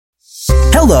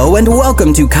Hello and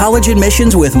welcome to College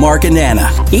Admissions with Mark and Anna.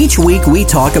 Each week we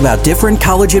talk about different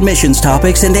college admissions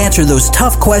topics and answer those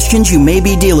tough questions you may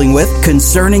be dealing with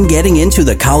concerning getting into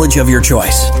the college of your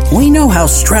choice. We know how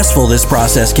stressful this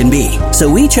process can be,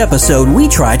 so each episode we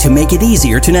try to make it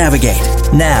easier to navigate.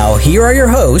 Now, here are your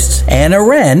hosts, Anna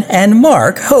Wren and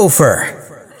Mark Hofer.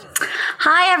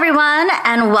 Hi, everyone,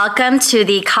 and welcome to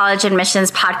the College Admissions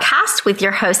Podcast with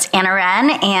your host, Anna Wren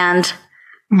and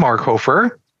Mark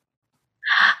Hofer.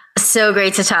 So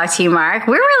great to talk to you, Mark.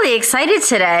 We're really excited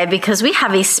today because we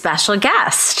have a special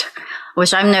guest,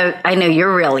 which I know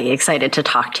you're really excited to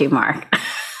talk to, Mark.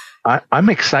 I'm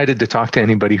excited to talk to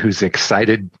anybody who's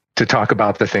excited to talk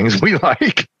about the things we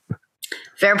like.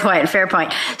 Fair point.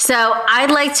 So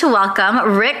I'd like to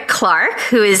welcome Rick Clark,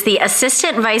 who is the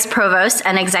Assistant Vice Provost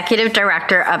and Executive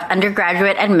Director of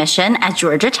Undergraduate Admission at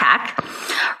Georgia Tech.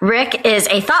 Rick is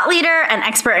a thought leader and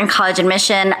expert in college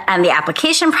admission and the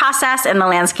application process and the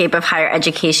landscape of higher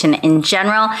education in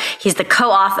general. He's the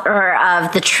co-author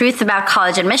of The Truth About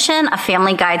College Admission, A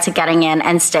Family Guide to Getting In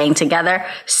and Staying Together.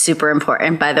 Super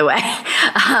important, by the way,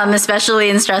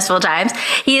 especially in stressful times.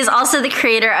 He is also the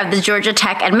creator of the Georgia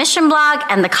Tech Admission blog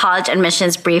and the College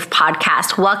Admissions Brief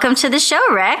podcast. Welcome to the show,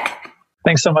 Rick.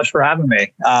 Thanks so much for having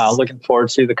me. Looking forward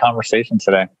to the conversation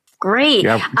today. Great.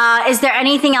 Yeah. Is there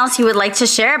anything else you would like to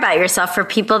share about yourself for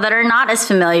people that are not as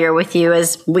familiar with you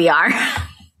as we are?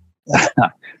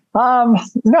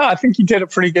 No, I think you did a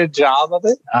pretty good job of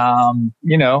it.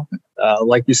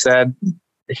 Like you said,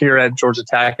 here at Georgia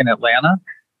Tech in Atlanta,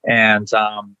 and,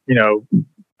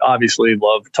 obviously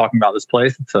love talking about this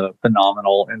place. It's a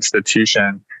phenomenal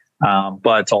institution.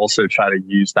 But also try to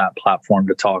use that platform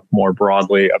to talk more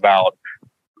broadly about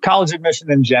college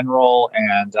admission in general.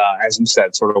 And as you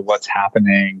said, sort of what's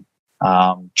happening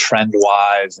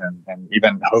trend-wise and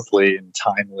even hopefully in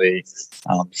timely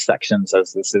sections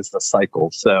as this is the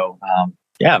cycle. So,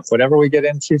 whatever we get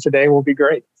into today will be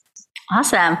great.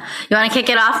 Awesome. You want to kick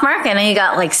it off, Mark? I know you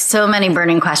got like so many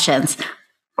burning questions.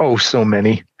 Oh, so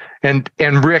many. And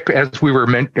Rick, as we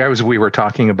were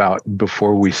talking about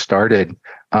before we started,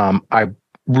 I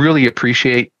really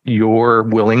appreciate your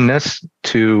willingness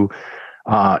to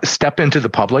step into the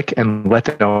public and let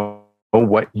them know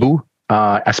what you,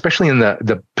 especially in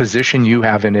the position you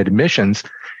have in admissions,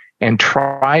 and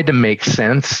try to make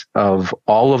sense of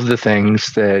all of the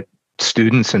things that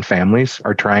students and families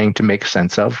are trying to make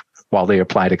sense of while they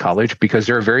apply to college, because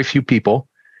there are very few people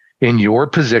in your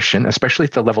position, especially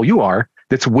at the level you are,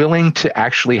 that's willing to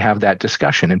actually have that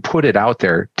discussion and put it out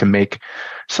there to make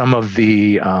some of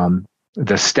the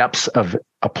steps of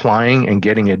applying and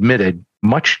getting admitted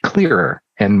much clearer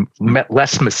and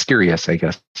less mysterious, I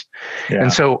guess. Yeah.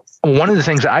 And so one of the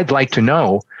things I'd like to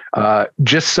know,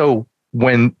 just so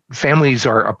when families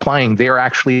are applying, they are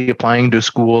actually applying to a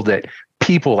school that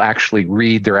people actually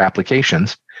read their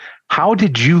applications. How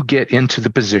did you get into the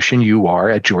position you are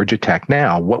at Georgia Tech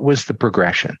now? What was the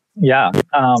progression? Yeah.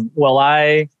 Well,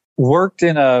 I worked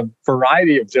in a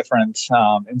variety of different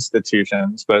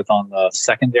institutions, both on the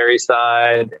secondary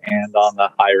side and on the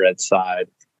higher ed side,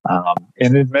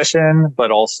 in admission,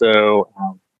 but also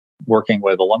working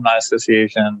with Alumni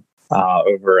Association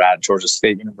over at Georgia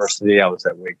State University. I was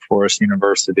at Wake Forest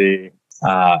University.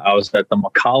 I was at the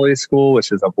Macaulay School,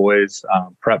 which is a boys'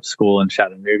 prep school in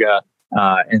Chattanooga.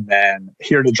 And then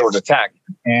here to Georgia Tech.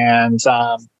 And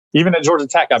even at Georgia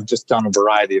Tech, I've just done a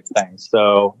variety of things.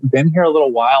 So been here a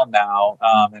little while now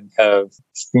and have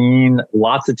seen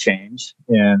lots of change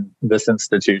in this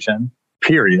institution,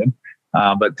 period.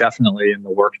 But definitely in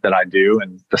the work that I do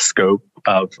and the scope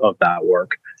of that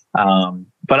work.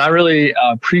 But I really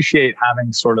appreciate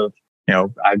having sort of,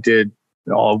 I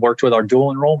worked with our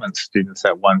dual enrollment students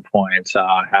at one point,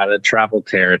 had a travel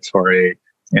territory,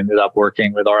 ended up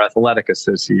working with our athletic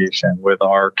association, with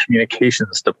our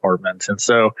communications department. And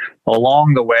so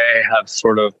along the way have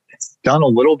sort of done a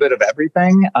little bit of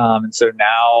everything. And so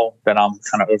now that I'm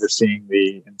kind of overseeing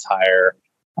the entire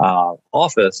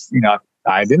office,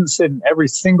 I didn't sit in every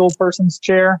single person's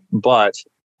chair, but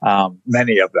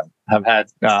many of them have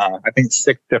had, I think,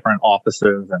 6 different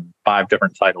offices and 5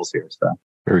 different titles here. So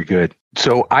very good.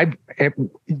 So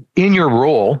in your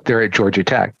role there at Georgia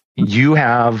Tech, you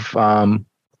have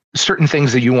certain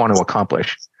things that you want to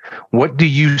accomplish. What do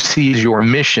you see as your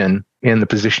mission in the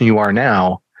position you are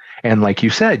now? And like you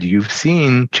said, you've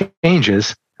seen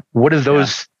changes. What have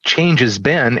those changes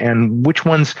been, and which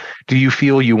ones do you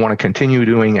feel you want to continue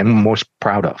doing and most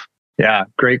proud of? Yeah,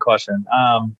 great question.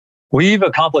 We've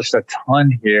accomplished a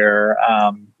ton here.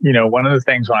 One of the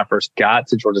things when I first got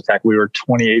to Georgia Tech, we were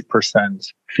 28%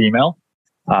 female.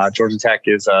 Georgia Tech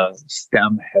is a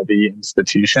STEM heavy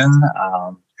institution.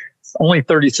 only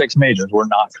 36 majors. We're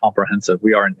not comprehensive.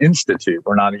 We are an institute.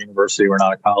 We're not a university. We're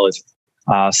not a college.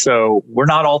 So we're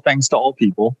not all things to all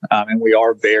people. And we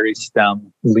are very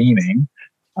STEM leaning.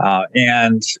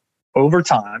 And over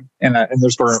time, and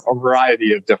there's a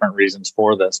variety of different reasons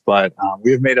for this, but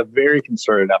we have made a very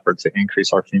concerted effort to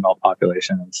increase our female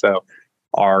population. And so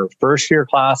our first year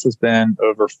class has been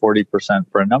over 40%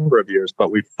 for a number of years,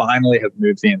 but we finally have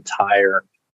moved the entire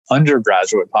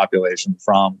undergraduate population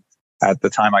from, at the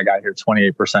time I got here,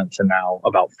 28% to now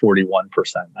about 41%.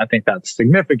 I think that's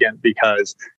significant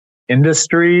because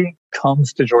industry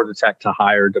comes to Georgia Tech to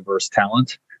hire diverse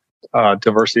talent,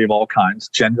 diversity of all kinds,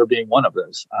 gender being one of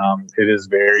those. It is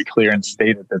very clear and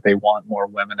stated that they want more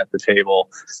women at the table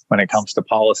when it comes to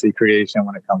policy creation,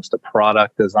 when it comes to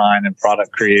product design and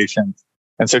product creation.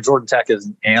 And so Georgia Tech is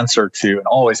an answer to, and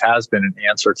always has been an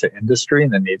answer to industry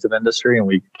and the needs of industry, and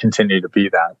we continue to be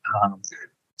that.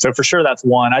 So for sure, that's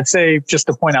one. I'd say, just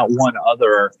to point out one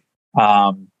other,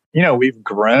 we've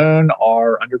grown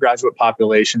our undergraduate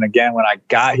population. Again, when I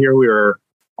got here, we were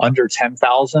under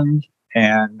 10,000,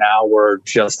 and now we're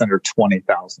just under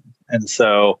 20,000. And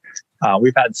so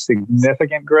we've had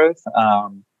significant growth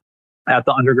at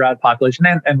the undergrad population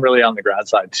and really on the grad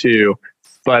side too.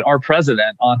 But our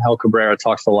president, Angel Cabrera,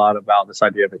 talks a lot about this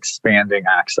idea of expanding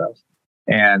access.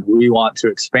 And we want to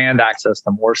expand access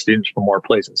to more students from more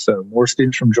places. So more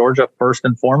students from Georgia, first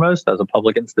and foremost, as a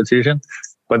public institution,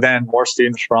 but then more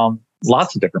students from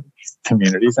lots of different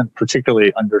communities, and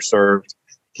particularly underserved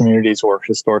communities or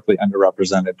historically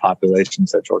underrepresented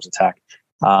populations at Georgia Tech.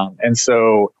 And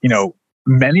so,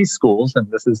 many schools,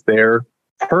 and this is their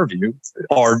purview,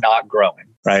 are not growing,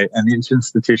 right? And each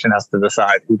institution has to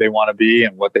decide who they want to be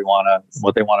and what they want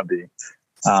to be.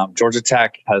 Georgia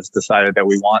Tech has decided that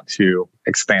we want to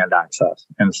expand access.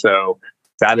 And so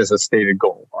that is a stated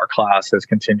goal. Our class has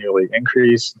continually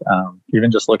increased.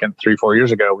 Even just looking 3-4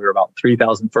 years ago, we were about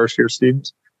 3,000 first-year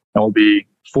students, and we'll be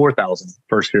 4,000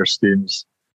 first-year students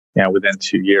within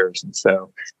 2 years. And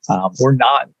so we're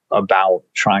not about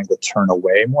trying to turn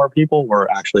away more people. We're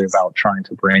actually about trying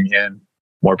to bring in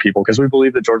more people, because we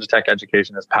believe that Georgia Tech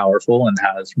education is powerful and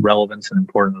has relevance and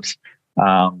importance,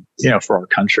 for our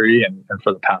country and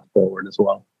for the path forward as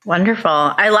well. Wonderful.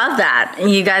 I love that.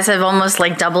 You guys have almost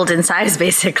doubled in size,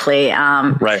 basically.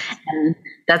 Right. And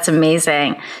that's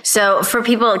amazing. So for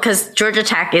people, because Georgia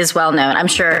Tech is well known, I'm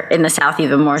sure in the South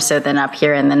even more so than up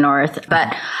here in the North, but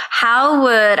how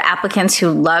would applicants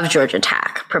who love Georgia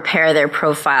Tech prepare their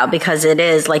profile? Because it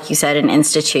is, like you said, an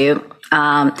institute,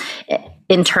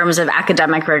 in terms of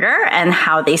academic rigor and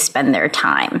how they spend their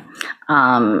time.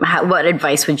 What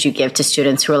advice would you give to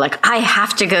students who are like, I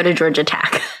have to go to Georgia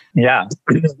Tech? Yeah.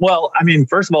 Well,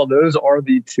 first of all, those are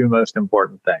the two most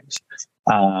important things.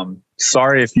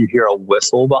 Sorry if you hear a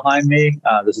whistle behind me.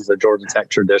 This is a Georgia Tech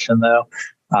tradition, though.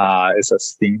 It's a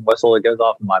steam whistle that goes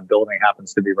off, and my building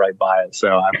happens to be right by it.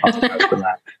 So I apologize for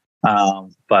that.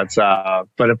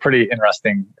 But a pretty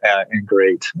interesting and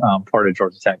great part of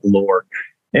Georgia Tech lore.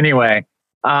 Anyway,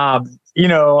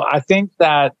 I think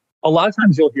that a lot of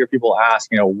times you'll hear people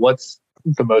ask, what's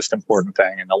the most important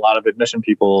thing? And a lot of admission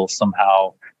people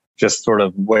somehow just sort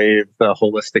of wave the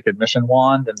holistic admission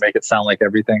wand and make it sound like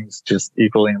everything's just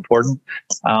equally important.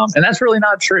 And that's really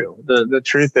not true. The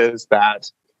truth is that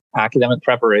academic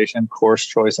preparation, course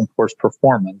choice, and course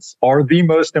performance are the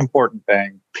most important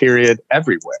thing, period,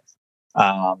 everywhere.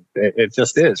 It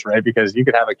just is, right? Because you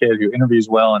could have a kid who interviews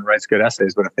well and writes good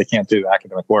essays, but if they can't do the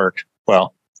academic work,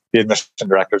 well, the admission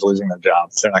director is losing their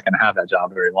job. They're not going to have that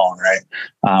job very long,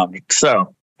 right?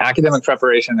 So academic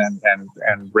preparation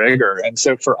and rigor. And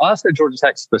so for us at Georgia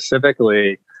Tech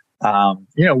specifically,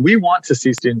 we want to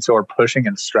see students who are pushing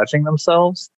and stretching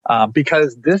themselves,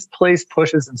 because this place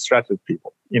pushes and stretches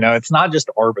people. It's not just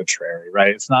arbitrary, right?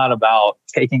 It's not about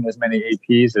taking as many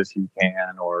APs as you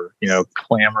can or,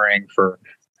 clamoring for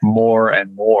more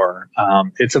and more.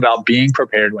 It's about being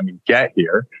prepared when you get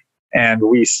here. And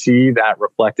we see that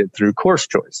reflected through course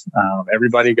choice.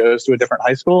 Everybody goes to a different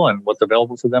high school, and what's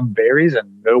available to them varies, and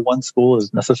no one school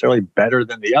is necessarily better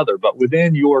than the other. But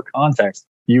within your context,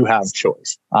 you have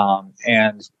choice.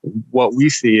 And what we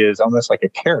see is almost like a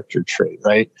character trait,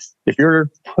 right? If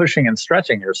you're pushing and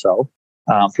stretching yourself,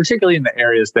 particularly in the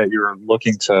areas that you're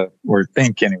looking to, or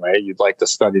think anyway, you'd like to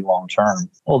study long term.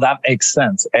 Well, that makes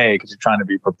sense, because you're trying to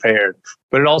be prepared.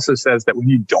 But it also says that when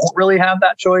you don't really have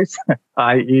that choice,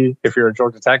 i.e., if you're a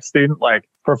Georgia Tech student,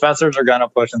 professors are going to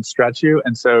push and stretch you.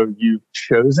 And so you've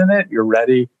chosen it, you're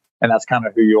ready, and that's kind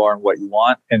of who you are and what you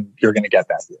want, and you're going to get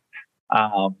that here.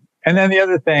 And then the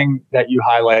other thing that you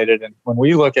highlighted, and when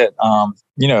we look at,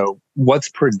 what's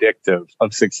predictive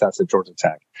of success at Georgia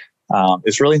Tech,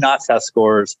 it's really not test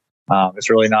scores. It's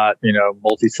really not,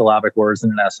 multi-syllabic words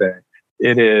in an essay.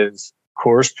 It is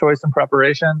course choice and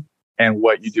preparation and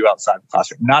what you do outside the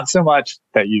classroom. Not so much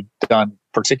that you've done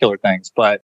particular things,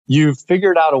 but you've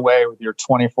figured out a way with your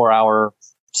 24-hour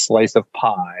slice of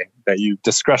pie, that you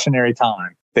discretionary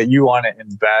time, that you want to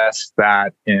invest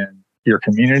that in your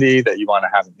community, that you want to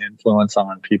have an influence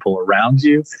on people around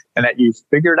you, and that you've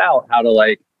figured out how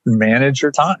to manage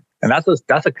your time. And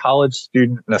that's a college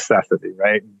student necessity,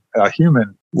 right? A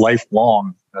human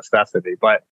lifelong necessity.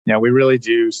 But we really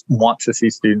do want to see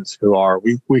students who are,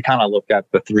 we kind of look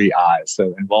at the 3 I's.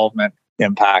 So involvement,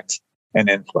 impact, and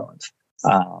influence.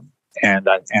 And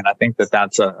I think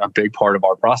that's a big part of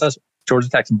our process. Georgia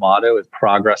Tech's motto is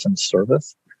progress and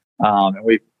service. And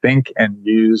we think and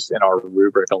use in our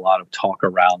rubric a lot of talk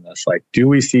around this. Like, do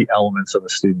we see elements of a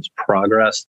student's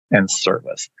progress and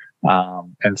service?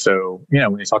 And so,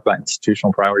 when you talk about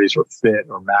institutional priorities or fit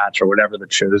or match or whatever the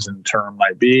chosen term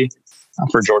might be,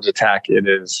 for Georgia Tech, it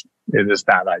is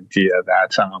that idea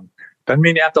that doesn't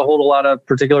mean you have to hold a lot of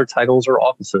particular titles or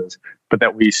offices, but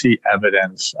that we see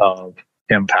evidence of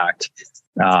impact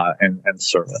and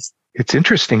service. It's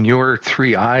interesting. Your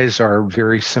 3 I's are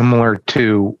very similar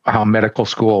to how medical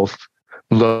schools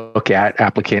look at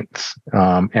applicants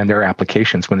and their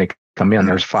applications when they come in.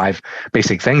 There's 5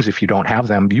 basic things. If you don't have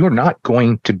them, you are not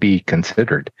going to be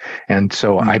considered. And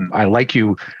so I like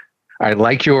you. I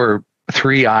like your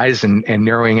 3 I's and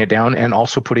narrowing it down, and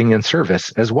also putting in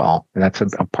service as well. And that's a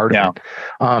part of it.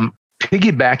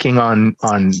 Piggybacking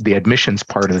on the admissions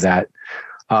part of that,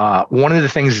 one of the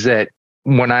things that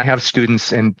when I have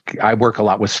students, and I work a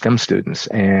lot with STEM students,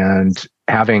 and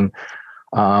having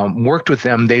worked with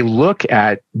them, they look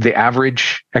at the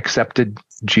average accepted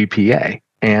GPA.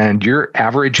 And your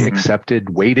average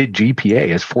accepted weighted GPA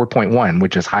is 4.1,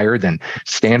 which is higher than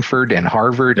Stanford and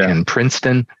Harvard and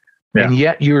Princeton. Yeah. And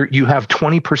yet you have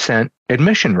 20%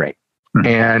 admission rate.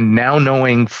 And now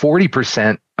knowing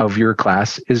 40% of your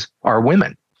class are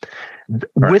women.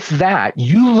 Right. With that,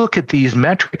 you look at these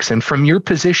metrics, and from your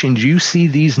positions, you see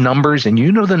these numbers, and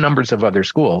you know the numbers of other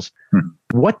schools.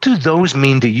 What do those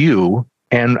mean to you?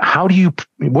 And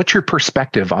what's your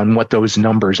perspective on what those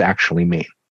numbers actually mean?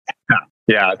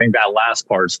 Yeah, I think that last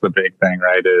part's the big thing,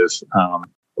 right? Is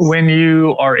when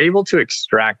you are able to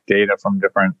extract data from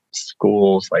different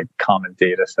schools, like common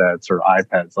data sets or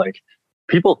iPads,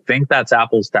 people think that's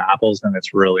apples to apples, and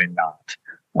it's really not.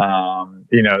 And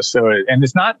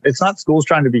it's not schools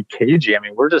trying to be cagey. I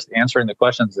mean, we're just answering the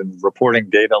questions and reporting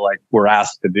data like we're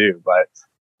asked to do. But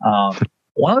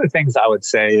one of the things I would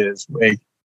say is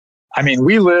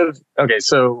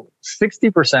so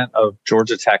 60% of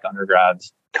Georgia Tech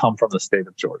undergrads come from the state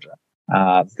of Georgia.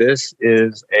 This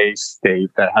is a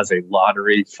state that has a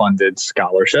lottery funded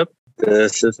scholarship.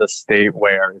 This is a state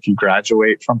where if you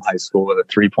graduate from high school with a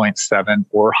 3.7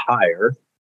 or higher,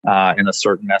 in a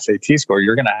certain SAT score,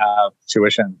 you're going to have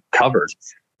tuition covered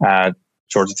at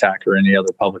Georgia Tech or any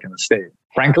other public in the state.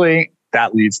 Frankly,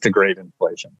 that leads to great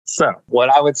inflation. So what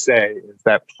I would say is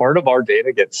that part of our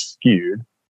data gets skewed.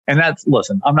 And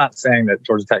I'm not saying that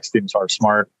Georgia Tech students are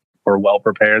smart or well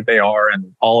prepared. They are,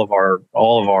 and all of our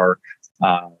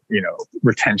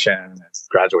retention and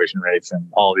graduation rates and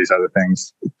all these other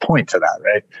things point to that,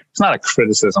 right? It's not a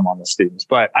criticism on the students,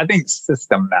 but I think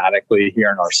systematically here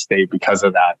in our state, because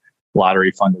of that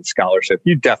lottery funded scholarship,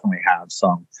 you definitely have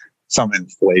some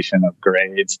inflation of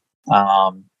grades.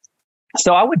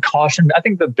 So I would caution, I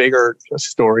think the bigger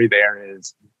story there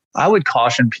is, I would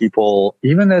caution people,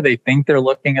 even though they think they're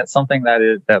looking at something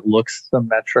that looks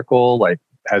symmetrical, like,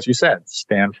 as you said,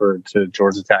 Stanford to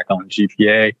Georgia Tech on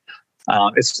GPA,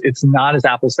 it's not as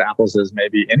apples to apples as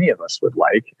maybe any of us would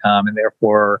like, and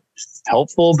therefore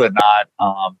helpful, but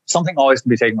not something always to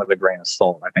be taken with a grain of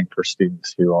salt, I think, for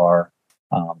students who are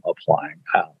applying.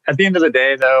 At the end of the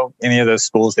day, though, any of those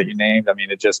schools that you named,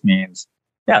 it just means,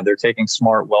 they're taking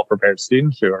smart, well-prepared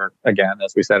students who are, again,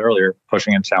 as we said earlier,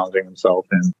 pushing and challenging themselves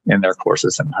in their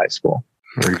courses in high school.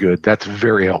 Very good. That's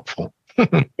very helpful.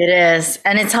 It is.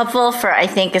 And it's helpful for, I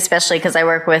think, especially because I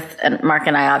work with, and Mark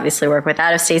and I obviously work with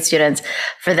out-of-state students,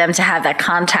 for them to have that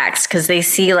context, because they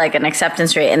see an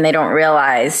acceptance rate and they don't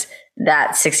realize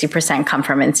that 60% come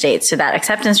from in-state. So that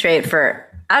acceptance rate for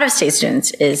out-of-state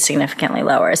students is significantly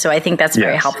lower. So I think that's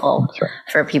very helpful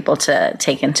for people to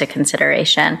take into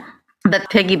consideration.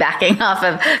 But piggybacking off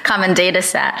of common data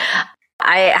set,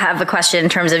 I have a question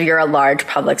in terms of, you're a large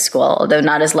public school, although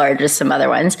not as large as some other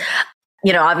ones.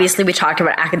 obviously we talked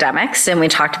about academics and we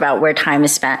talked about where time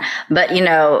is spent, but,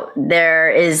 there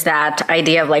is that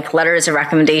idea of like letters of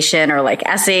recommendation or like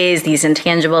essays, these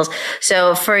intangibles.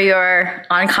 So for your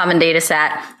uncommon data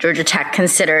set, Georgia Tech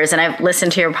considers, and I've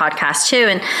listened to your podcast too.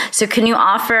 And so can you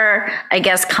offer, I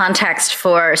guess, context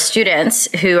for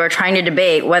students who are trying to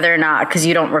debate whether or not, because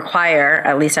you don't require,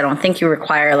 at least I don't think you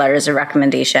require letters of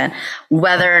recommendation,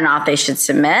 whether or not they should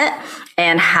submit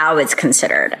and how it's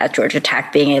considered at Georgia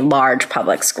Tech being a large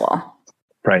public school?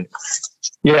 Right.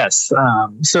 Yes.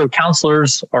 So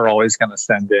counselors are always going to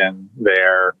send in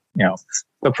their,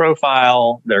 the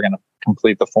profile. They're going to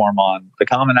complete the form on the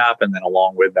Common App. And then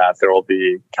along with that, there will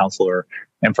be counselor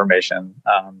information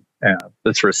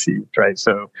that's received. Right.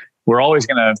 So we're always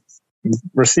going to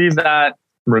receive that,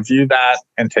 review that,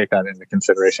 and take that into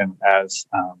consideration as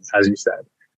you said.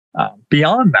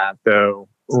 Beyond that, though,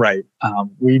 right.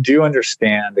 We do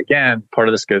understand, again, part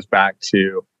of this goes back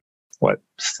to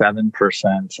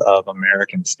 7% of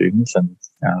American students, and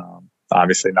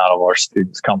obviously not all our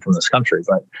students come from this country,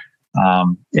 but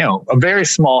a very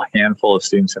small handful of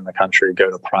students in the country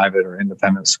go to private or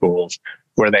independent schools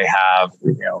where they have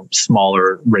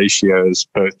smaller ratios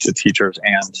both to teachers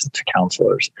and to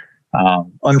counselors.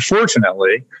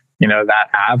 Unfortunately, that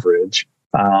average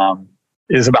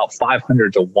is about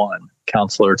 500 to 1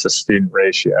 counselor to student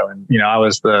ratio. And, I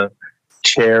was the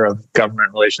chair of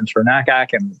government relations for NACAC.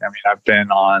 And I've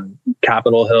been on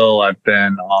Capitol Hill. I've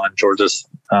been on Georgia's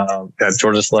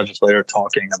legislator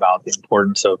talking about the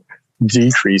importance of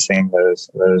decreasing those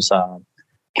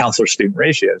counselor student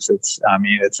ratios. It's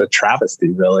a travesty,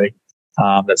 really,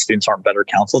 that students aren't better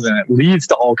counseled. And it leads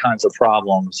to all kinds of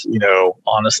problems,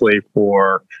 honestly,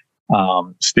 for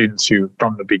students who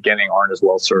from the beginning aren't as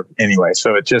well served anyway.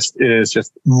 So it is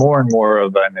just more and more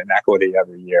of an inequity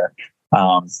every year,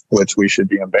 which we should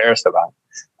be embarrassed about.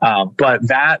 But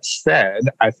that said,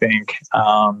 I think,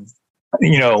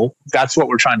 that's what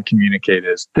we're trying to communicate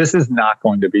is this is not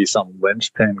going to be some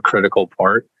linchpin critical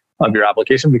part of your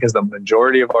application because the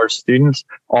majority of our students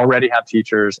already have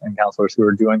teachers and counselors who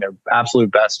are doing their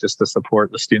absolute best just to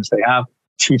support the students they have,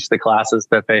 teach the classes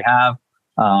that they have,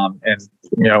 and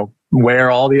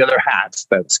wear all the other hats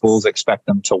that schools expect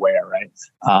them to wear, right?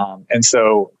 And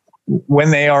so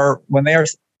when they are,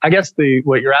 I guess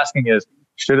what you're asking is,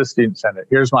 should a student send it?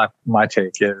 Here's my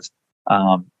take is,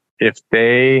 if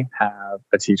they have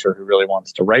a teacher who really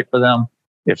wants to write for them,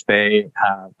 if they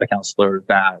have a counselor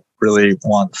that really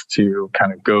wants to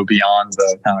kind of go beyond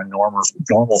the kind of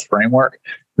normal framework,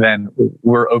 then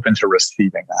we're open to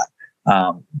receiving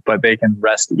that. But they can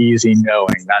rest easy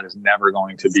knowing that is never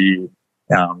going to be,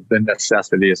 the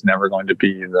necessity is never going to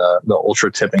be the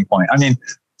ultra tipping point.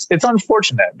 It's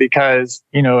unfortunate because,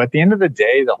 at the end of the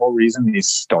day, the whole reason these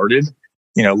started,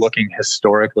 looking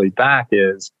historically back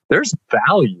is there's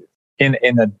value in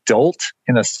an adult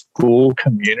in a school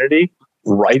community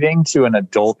writing to an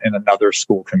adult in another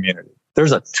school community.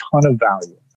 There's a ton of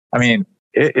value.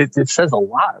 It says a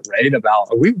lot, right?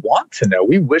 About we want to know.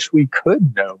 We wish we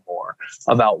could know more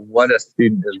about what a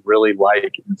student is really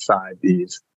like inside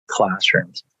these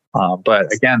classrooms.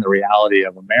 But again, the reality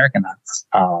of American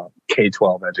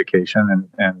K-12 education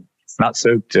and not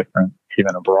so different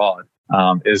even abroad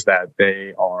is that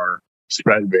they are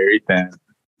spread very thin.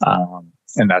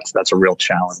 And that's a real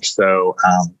challenge. So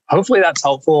hopefully that's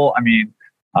helpful.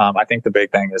 I think the big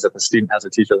thing is if a student has a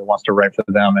teacher that wants to write for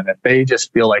them, and if they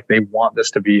just feel like they want this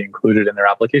to be included in their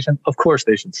application, of course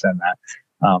they should send that.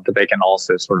 But they can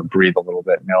also sort of breathe a little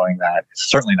bit knowing that it's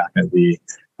certainly not going to be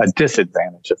a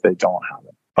disadvantage if they don't have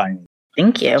it.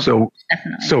 Thank you. So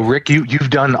Rick, you've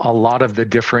done a lot of the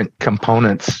different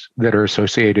components that are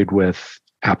associated with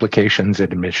applications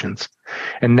and admissions.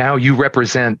 And now you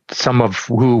represent some of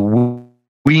who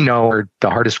we know are the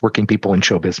hardest working people in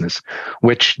show business,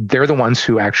 which they're the ones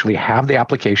who actually have the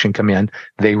application come in.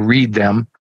 They read them,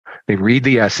 they read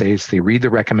the essays, they read the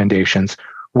recommendations,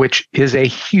 which is a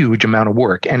huge amount of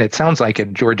work. And it sounds like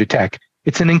at Georgia Tech,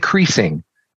 it's an increasing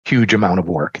huge amount of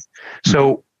work.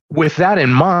 So with that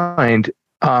in mind,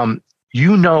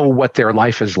 what their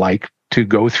life is like to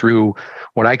go through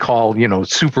what I call,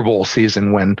 Super Bowl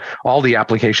season when all the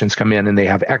applications come in and they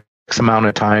have X amount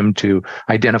of time to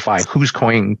identify who's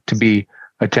going to be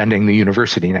attending the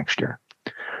university next year.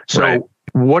 So right.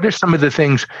 What are some of the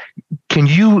things, can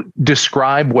you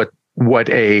describe what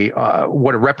a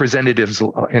representative's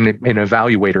and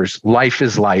evaluator's life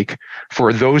is like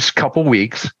for those couple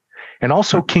weeks? And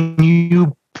also, can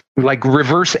you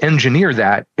reverse engineer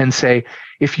that and say,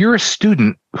 if you're a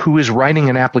student who is writing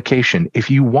an application, if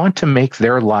you want to make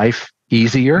their life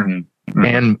easier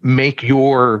and make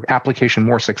your application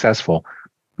more successful,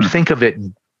 think of it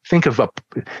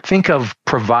think of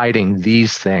providing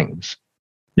these things.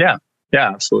 Yeah,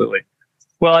 absolutely.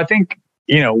 Well, I think,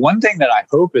 one thing that I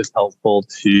hope is helpful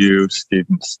to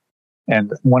students,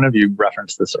 and one of you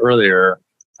referenced this earlier,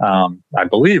 I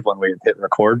believe when we hit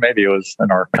record, maybe it was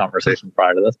in our conversation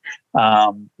prior to this,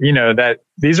 that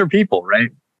these are people,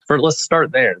 right? Let's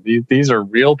start there. These are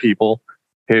real people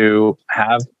who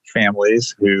have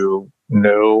families, who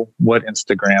know what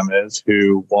Instagram is,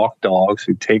 who walk dogs,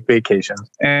 who take vacations.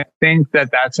 And I think that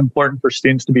that's important for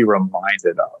students to be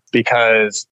reminded of,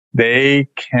 because they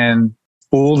can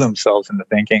fool themselves into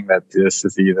thinking that this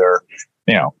is either,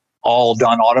 all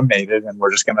done automated and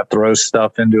we're just going to throw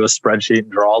stuff into a spreadsheet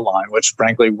and draw a line, which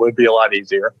frankly would be a lot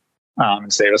easier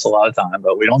and save us a lot of time,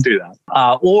 but we don't do that.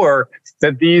 Or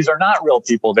that these are not real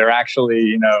people. They're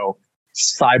actually,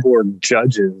 cyborg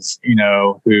judges,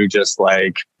 who just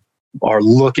are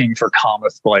looking for comma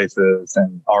splices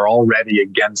and are already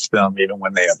against them even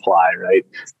when they apply, right?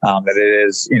 That it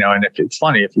is, and if it's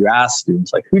funny, if you ask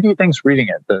students, who do you think's reading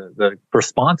it? The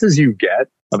responses you get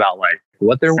about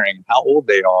what they're wearing, how old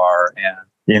they are, and,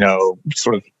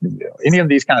 any of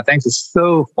these kind of things is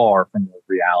so far from the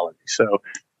reality. So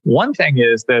one thing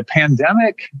is the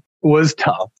pandemic was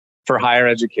tough for higher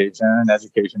education and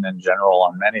education in general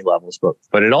on many levels,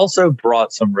 but it also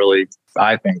brought some really,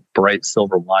 I think, bright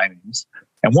silver linings.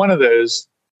 And one of those,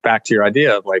 back to your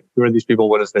idea of who are these people?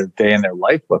 What does their day in their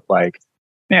life look like?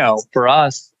 For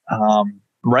us,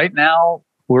 right now,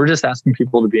 we're just asking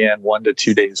people to be in 1 to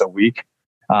 2 days a week.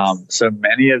 So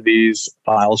many of these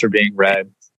files are being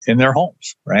read in their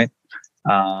homes, right?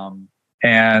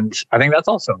 And I think that's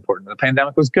also important. The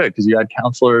pandemic was good because you had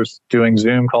counselors doing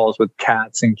Zoom calls with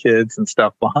cats and kids and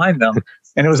stuff behind them.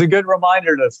 And it was a good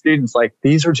reminder to students,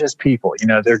 these are just people,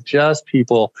 they're just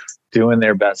people doing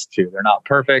their best too. They're not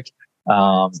perfect,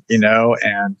 and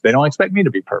they don't expect me to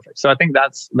be perfect. So I think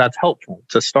that's helpful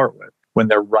to start with. When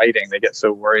they're writing, they get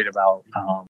so worried about,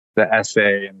 the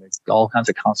essay and all kinds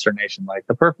of consternation.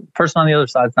 The person on the other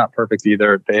side is not perfect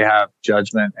either. They have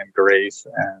judgment and grace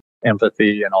and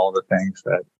empathy and all the things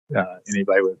that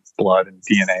anybody with blood and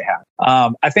DNA has.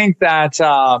 I think that,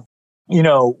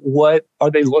 what are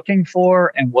they looking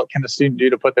for and what can a student do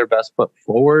to put their best foot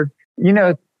forward?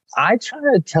 I try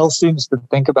to tell students to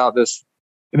think about this.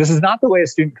 This is not the way a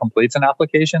student completes an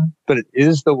application, but it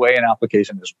is the way an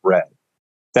application is read.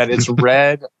 That it's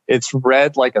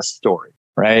read like a story.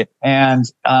 Right. And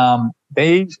I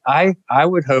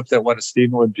would hope that what a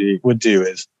student would do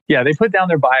is, they put down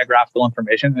their biographical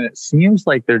information, and it seems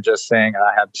like they're just saying,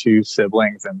 I have 2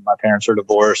 siblings and my parents are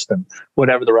divorced and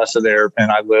whatever the rest of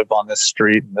and I live on this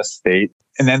street in this state.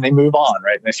 And then they move on,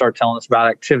 right? And they start telling us about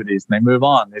activities, and they move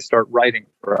on. They start writing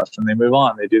for us, and they move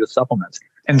on. They do the supplements.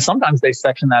 And sometimes they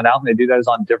section that out and they do those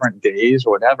on different days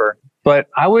or whatever. But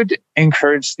I would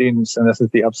encourage students, and this is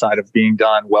the upside of being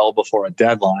done well before a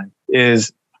deadline,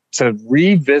 is to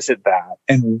revisit that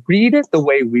and read it the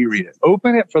way we read it.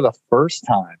 Open it for the first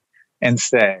time and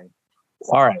say,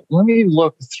 all right, let me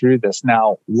look through this.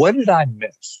 Now, what did I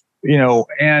miss?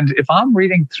 And if I'm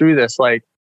reading through this,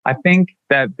 I think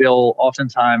that they'll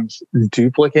oftentimes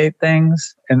duplicate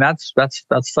things, and that's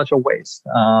such a waste.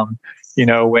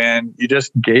 When you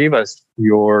just gave us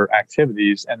your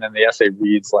activities and then the essay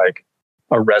reads like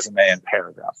a resume in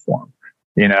paragraph form,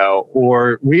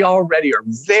 or we already are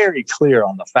very clear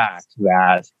on the fact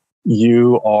that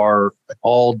you are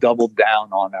all doubled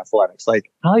down on athletics.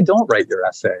 I don't write your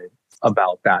essay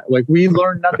about that. We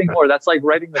learn nothing more. That's like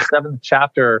writing the 7th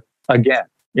chapter again.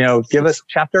 Give us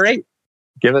chapter 8.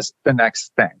 Give us the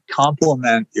next thing.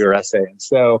 Complement your essay. And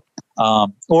so,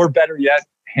 or better yet,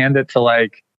 hand it to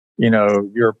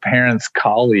your parents'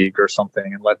 colleague or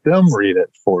something and let them read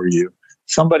it for you.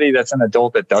 Somebody that's an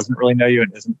adult that doesn't really know you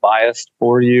and isn't biased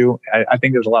for you. I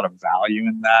think there's a lot of value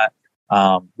in that.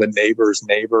 The neighbor's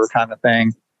neighbor kind of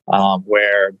thing,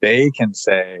 where they can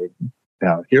say,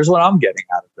 here's what I'm getting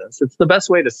out of this. It's the best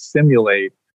way to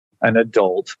simulate an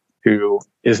adult who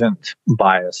isn't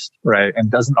biased, right? And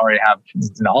doesn't already have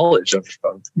knowledge of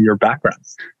your background.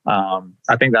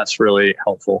 I think that's really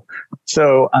helpful.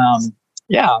 So,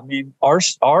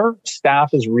 our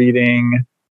staff is reading,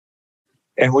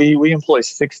 and we employ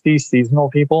 60 seasonal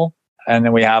people, and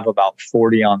then we have about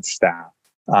 40 on staff.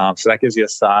 So that gives you a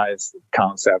size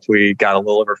concept. We got a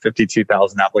little over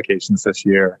 52,000 applications this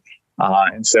year.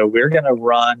 And so we're going to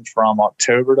run from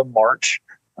October to March.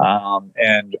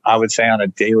 And I would say on a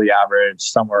daily average,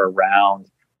 somewhere around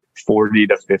 40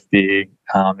 to 50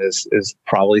 is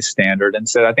probably standard. And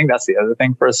so I think that's the other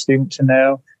thing for a student to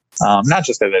know, not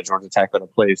just at Georgia Tech, but a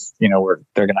place, where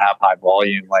they're going to have high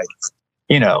volume.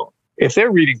 if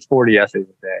they're reading 40 essays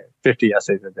a day, 50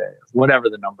 essays a day, whatever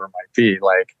the number might be,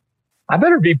 like, I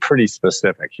better be pretty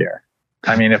specific here.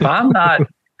 I mean, if I'm not,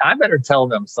 I better tell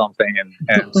them something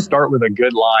and start with a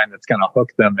good line that's going to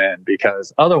hook them in,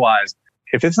 because otherwise,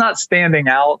 if it's not standing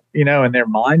out, and their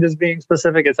mind is being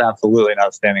specific, it's absolutely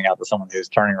not standing out to someone who's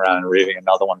turning around and reading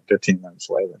another one 15 minutes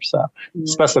later. So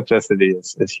specificity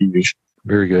is huge.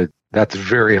 Very good. That's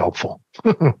very helpful.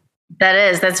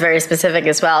 That's very specific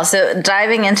as well. So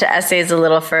diving into essays a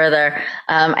little further,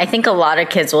 I think a lot of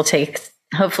kids will take,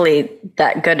 hopefully,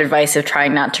 that good advice of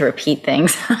trying not to repeat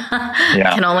things.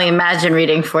 I can only imagine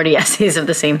reading 40 essays of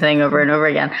the same thing over and over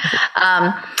again.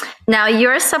 Now,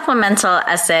 your supplemental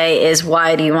essay is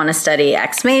why do you want to study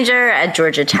X major at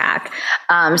Georgia Tech?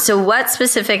 So what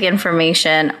specific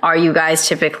information are you guys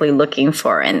typically looking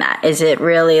for in that? Is it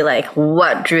really like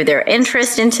what drew their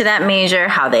interest into that major,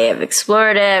 how they have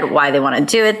explored it, why they want to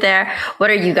do it there? What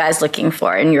are you guys looking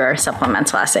for in your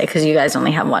supplemental essay? Because you guys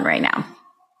only have one right now.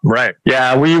 Right.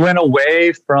 Yeah, we went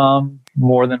away from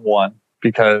more than one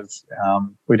because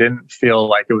we didn't feel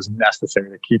like it was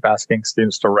necessary to keep asking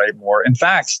students to write more. In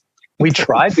fact, we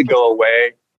tried to go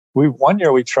away. One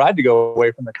year we tried to go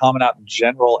away from the Common App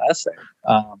general essay,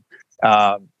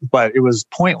 but it was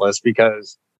pointless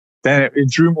because then it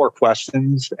drew more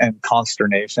questions and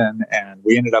consternation, and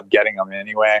we ended up getting them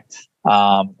anyway.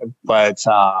 But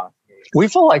we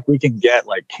feel like we can get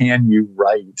like, can you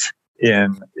write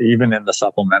even in the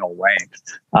supplemental length?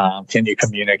 Can you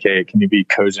communicate? Can you be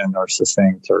cogent or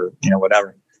succinct or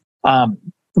whatever?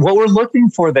 What we're looking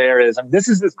for there is, this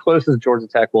is as close as Georgia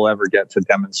Tech will ever get to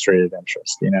demonstrated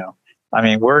interest.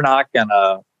 We're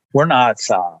not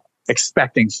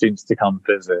expecting students to come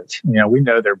visit. We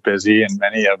know they're busy, and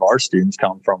many of our students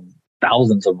come from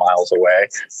thousands of miles away.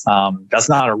 That's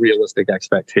not a realistic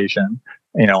expectation,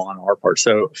 on our part.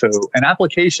 So an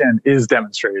application is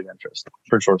demonstrated interest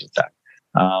for Georgia Tech.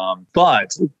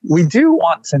 But we do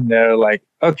want to know, like,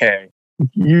 okay,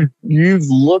 you've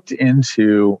looked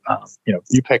into,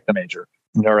 you picked the major,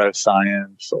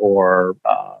 neuroscience or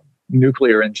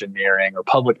nuclear engineering or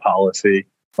public policy.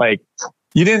 Like,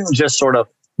 you didn't just sort of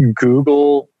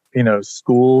Google,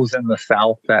 schools in the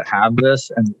South that have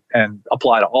this and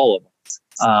apply to all of them.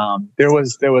 There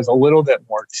was a little bit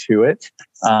more to it.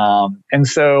 And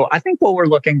so I think what we're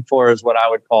looking for is what I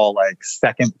would call like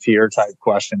second tier type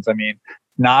questions.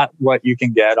 Not what you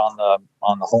can get on the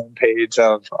homepage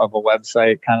of a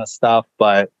website kind of stuff,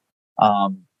 but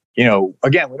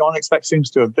again, we don't expect students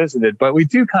to have visited, but we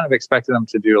do kind of expect them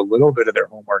to do a little bit of their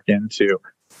homework into,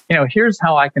 here's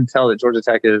how I can tell that Georgia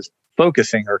Tech is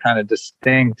focusing or kind of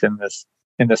distinct in this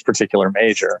particular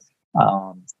major,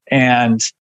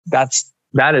 and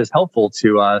that is helpful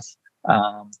to us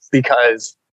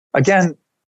because, again,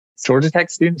 Georgia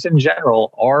Tech students in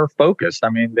general are focused.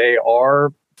 They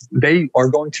are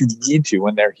going to need to,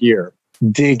 when they're here,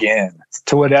 dig in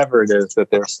to whatever it is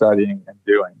that they're studying and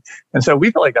doing. And so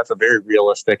we feel like that's a very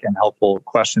realistic and helpful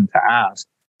question to ask,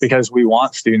 because we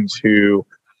want students who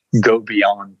go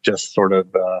beyond just sort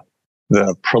of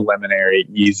the preliminary,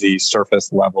 easy,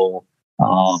 surface level,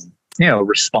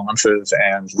 responses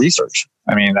and research.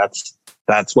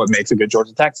 That's what makes a good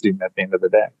Georgia Tech student at the end of the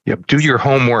day. Yep. Do your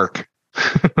homework.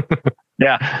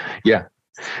 Yeah.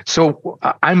 So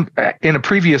I'm in a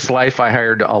previous life, I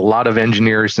hired a lot of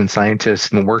engineers and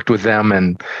scientists and worked with them.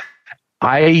 And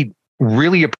I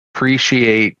really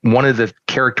appreciate one of the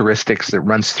characteristics that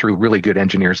runs through really good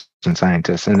engineers and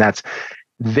scientists. And that's,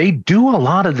 they do a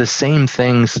lot of the same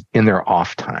things in their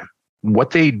off time.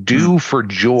 What they do for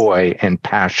joy and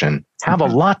passion have a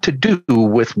lot to do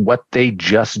with what they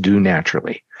just do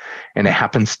naturally. And it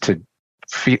happens to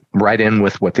fit right in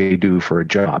with what they do for a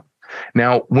job.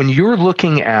 Now, when you're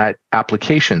looking at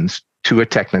applications to a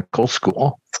technical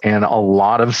school, and a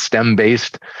lot of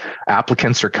STEM-based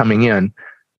applicants are coming in,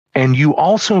 and you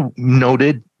also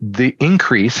noted the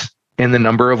increase in the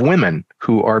number of women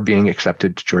who are being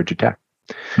accepted to Georgia Tech.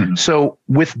 Mm-hmm. So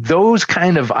with those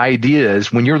kind of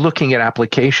ideas, when you're looking at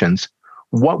applications,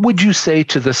 what would you say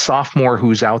to the sophomore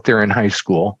who's out there in high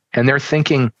school and they're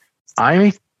thinking,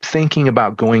 I'm thinking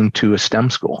about going to a STEM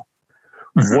school?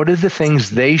 Mm-hmm. What are the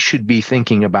things they should be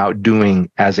thinking about doing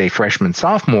as a freshman,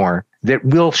 sophomore that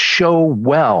will show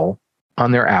well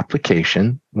on their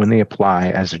application when they apply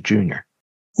as a junior?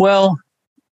 Well,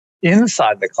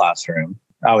 inside the classroom,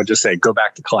 I would just say, go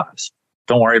back to class.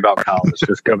 Don't worry about college.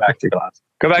 Just go back to class.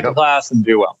 Go back to class and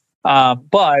do well.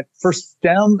 But for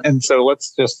STEM, and so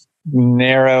let's just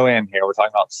narrow in here. We're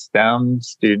talking about STEM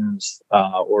students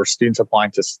or students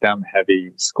applying to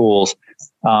STEM-heavy schools.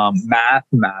 Math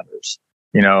matters,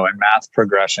 and math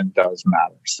progression does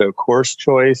matter. So course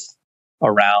choice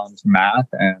around math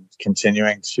and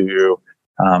continuing to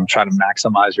try to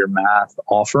maximize your math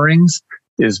offerings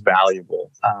is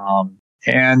valuable.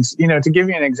 And, to give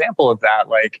you an example of that,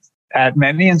 like at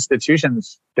many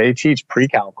institutions, they teach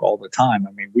pre-calc all the time.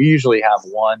 I mean, we usually have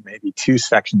one, maybe two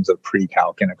sections of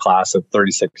pre-calc in a class of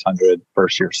 3,600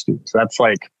 first-year students. So that's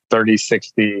like 30,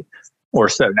 60 or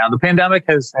so. Now, the pandemic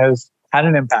has had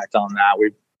an impact on that.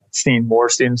 We've seen more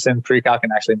students in pre-calc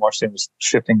and actually more students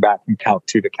shifting back from Calc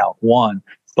 2 to Calc 1.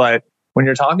 But when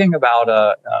you're talking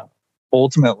about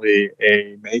ultimately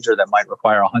a major that might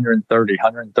require 130,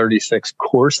 136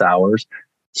 course hours,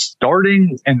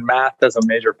 starting in math as a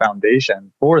major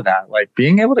foundation for that, like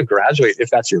being able to graduate, if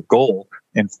that's your goal,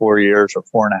 in 4 years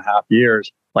or 4.5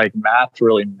 years, like math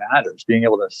really matters. Being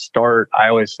able to start, I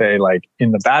always say, like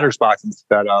in the batter's box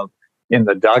instead of in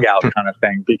the dugout kind of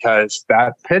thing, because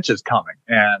that pitch is coming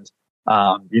and,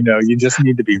 you just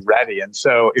need to be ready. And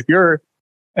so if you're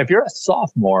a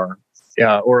sophomore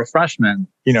or a freshman,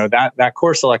 that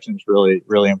course selection is really,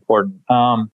 really important.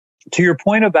 To your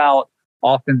point about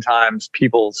oftentimes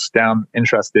people STEM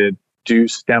interested do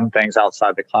STEM things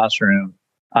outside the classroom.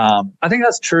 I think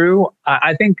that's true.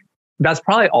 I think that's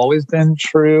probably always been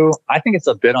true. I think it's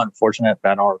a bit unfortunate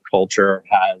that our culture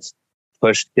has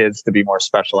pushed kids to be more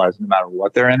specialized no matter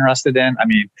what they're interested in. I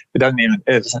mean,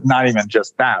 it's not even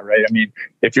just that, right? I mean,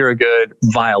 if you're a good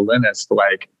violinist,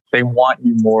 like they want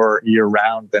you more year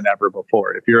round than ever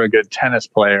before. If you're a good tennis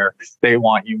player, they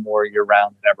want you more year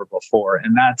round than ever before.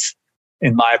 And that's,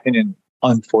 in my opinion,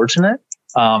 unfortunate.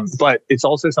 But it's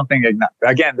also something,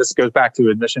 again, this goes back to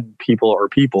admission people are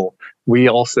people. We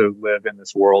also live in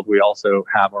this world. We also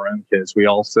have our own kids. We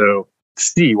also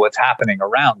see what's happening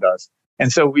around us.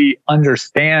 And so we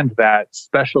understand that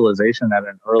specialization at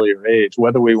an earlier age,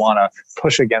 whether we want to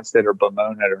push against it or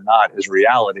bemoan it or not, is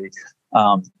reality.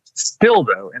 Still,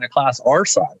 though, in a class our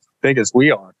size, big as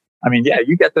we are, I mean, yeah,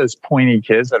 you get those pointy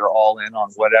kids that are all in on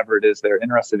whatever it is they're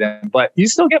interested in, but you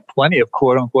still get plenty of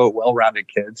quote unquote well-rounded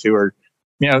kids who are,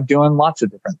 doing lots of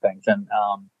different things. And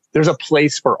there's a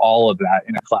place for all of that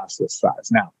in a class this size.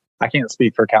 Now, I can't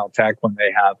speak for Caltech when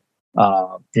they have,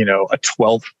 a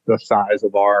 12th the size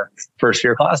of our first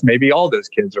year class. Maybe all those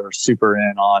kids are super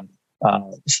in on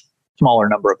smaller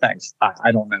number of things.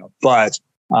 I don't know. But,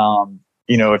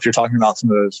 if you're talking about some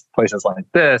of those places like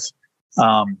this,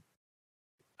 I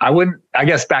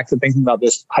guess back to thinking about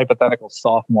this hypothetical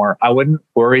sophomore, I wouldn't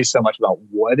worry so much about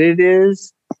what it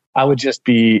is. I would just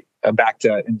be back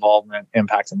to involvement,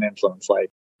 impact, and influence.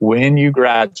 Like, when you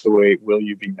graduate, will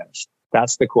you be missed?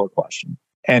 That's the core question.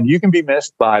 And you can be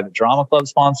missed by the drama club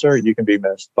sponsor. You can be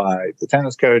missed by the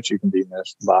tennis coach. You can be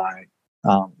missed by,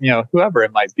 whoever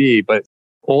it might be. But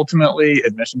ultimately,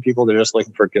 admission people, they're just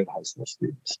looking for good high school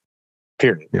students,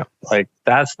 period. Yeah. Like,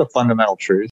 that's the fundamental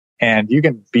truth. And you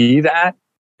can be that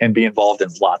and be involved in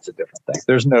lots of different things.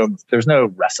 There's no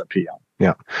recipe on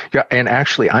it. Yeah. And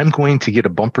actually, I'm going to get a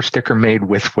bumper sticker made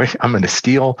I'm going to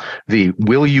steal the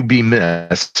 "Will you be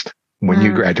missed when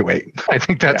you graduate?" I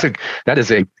think that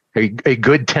is a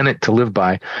good tenet to live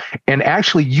by. And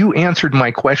actually, you answered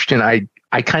my question.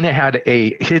 I kind of had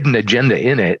a hidden agenda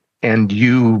in it, and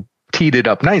you teed it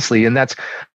up nicely. And that's,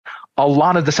 a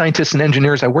lot of the scientists and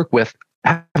engineers I work with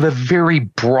have a very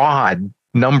broad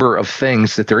number of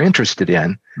things that they're interested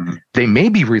in. Mm-hmm. They may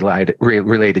be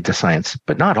related to science,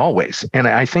 but not always. And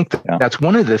I think that's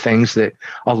one of the things that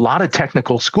a lot of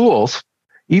technical schools,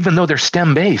 even though they're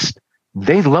STEM based,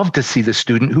 they love to see the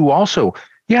student who also,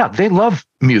 they love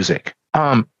music.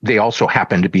 They also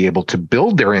happen to be able to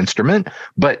build their instrument,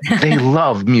 but they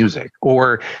love music,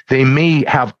 or they may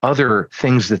have other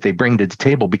things that they bring to the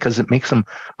table because it makes them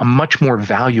a much more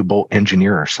valuable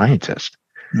engineer or scientist.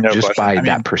 No just question. By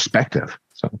that perspective.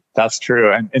 So that's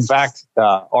true. And in fact,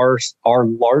 our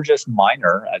largest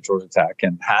minor at Georgia Tech,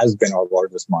 and has been our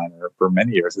largest minor for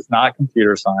many years, it's not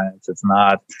computer science. It's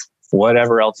not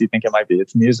whatever else you think it might be.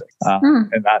 It's music.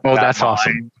 And that's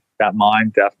awesome. That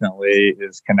mind definitely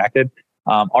is connected.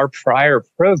 Our prior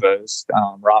provost,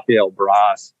 Rafael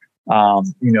Bras,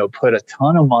 put a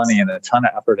ton of money and a ton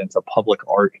of effort into public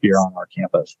art here on our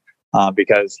campus,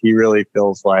 because he really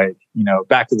feels like,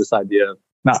 back to this idea of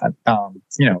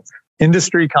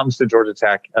industry comes to Georgia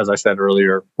Tech, as I said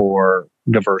earlier, for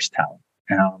diverse talent.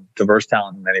 Diverse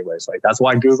talent in many ways. Like, that's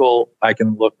why Google, I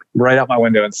can look right out my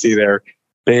window and see their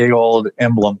big old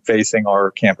emblem facing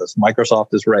our campus. Microsoft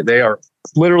is right. They are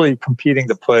literally competing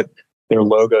to put their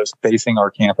logos facing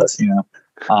our campus,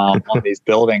 on these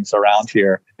buildings around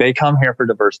here. They come here for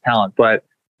diverse talent, but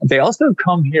they also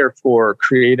come here for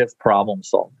creative problem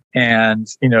solving. And,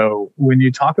 when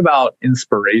you talk about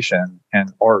inspiration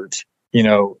and art,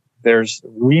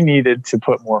 we needed to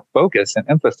put more focus and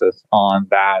emphasis on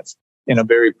that in a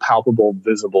very palpable,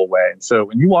 visible way. And so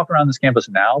when you walk around this campus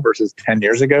now versus 10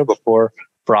 years ago, before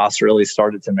Frost really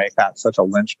started to make that such a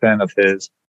linchpin of his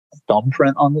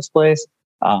thumbprint on this place,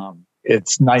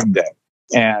 it's night and day.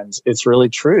 And it's really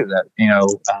true that,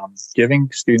 giving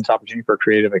students opportunity for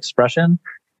creative expression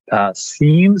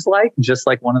seems like just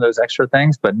like one of those extra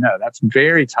things, but no, that's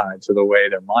very tied to the way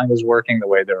their mind is working, the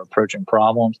way they're approaching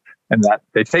problems, and that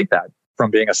they take that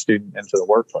from being a student into the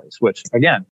workplace, which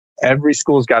again, every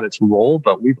school's got its role,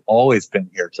 but we've always been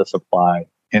here to supply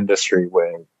industry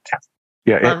with talent.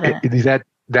 Yeah,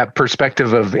 that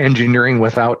perspective of engineering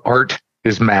without art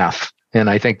is math. And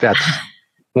I think that's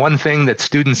one thing that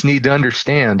students need to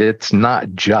understand. It's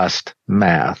not just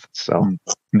math. So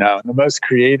no, the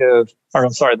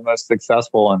most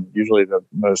successful and usually the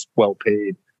most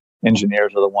well-paid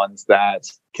engineers are the ones that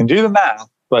can do the math,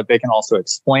 but they can also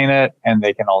explain it, and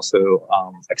they can also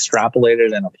extrapolate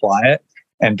it and apply it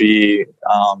and be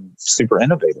super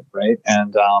innovative, right?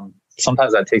 And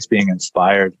sometimes that takes being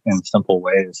inspired in simple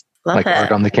ways. Love it.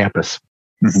 Art on the campus.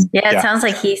 Mm-hmm. Yeah, it sounds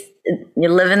like you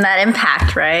live in that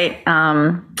impact, right?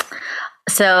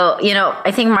 So,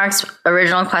 I think Mark's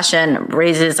original question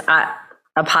raises a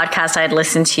podcast I'd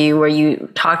listened to where you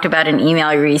talked about an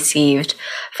email you received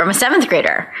from a 7th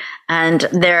grader and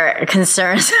their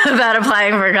concerns about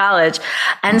applying for college.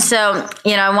 And so,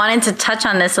 I wanted to touch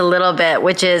on this a little bit,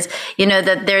 which is,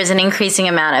 that there's an increasing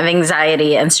amount of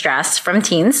anxiety and stress from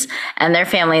teens and their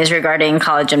families regarding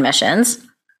college admissions.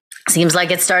 Seems like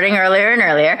it's starting earlier and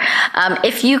earlier.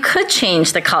 If you could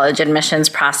change the college admissions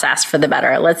process for the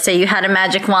better, let's say you had a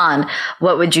magic wand,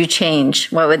 what would you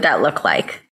change? What would that look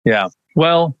like? Yeah.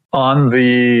 Well, on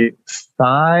the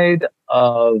side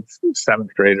of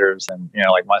 7th graders, and,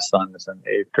 like my son is an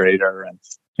 8th grader,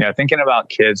 and, thinking about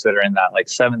kids that are in that like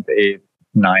 7th, 8th,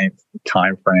 9th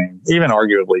time frame, even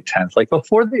arguably 10th, like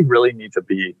before they really need to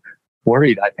be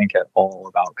worried, I think, at all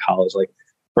about college. Like,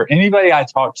 for anybody I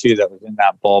talked to that was in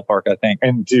that ballpark, I think,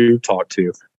 and do talk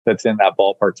to that's in that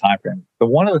ballpark time frame, but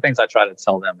one of the things I try to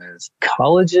tell them is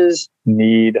colleges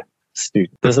need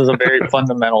students. This is a very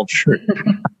fundamental truth.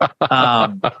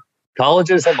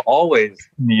 Colleges have always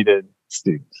needed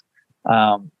students.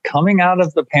 Coming out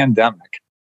of the pandemic,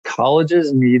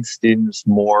 colleges need students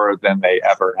more than they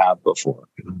ever have before.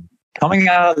 Coming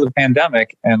out of the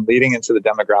pandemic and leading into the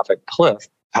demographic cliff,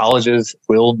 colleges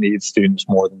will need students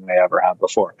more than they ever have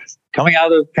before. Coming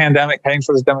out of the pandemic, heading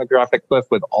for this demographic cliff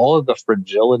with all of the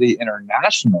fragility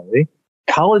internationally,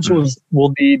 colleges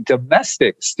will need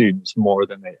domestic students more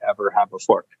than they ever have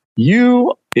before.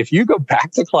 If you go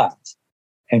back to class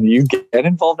and you get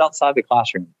involved outside the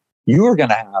classroom, you are going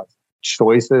to have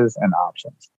choices and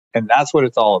options. And that's what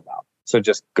it's all about. So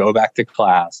just go back to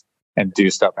class and do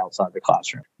stuff outside the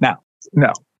classroom. Now,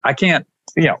 no, I can't,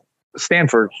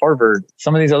 Stanford, Harvard,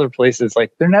 some of these other places,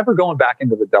 like they're never going back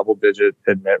into the double-digit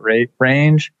admit rate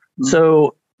range. Mm-hmm.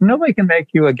 So nobody can make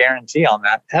you a guarantee on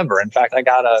that ever. In fact, I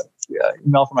got a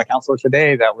email from my counselor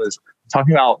today that was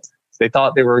talking about they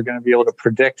thought they were going to be able to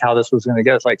predict how this was going to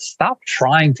go. It's like, stop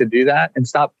trying to do that and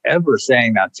stop ever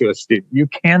saying that to a student. You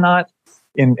cannot,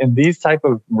 in these type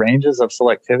of ranges of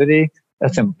selectivity,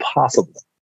 that's impossible.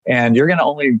 And you're going to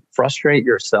only frustrate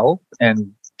yourself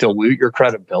and dilute your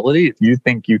credibility if you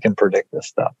think you can predict this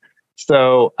stuff.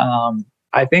 So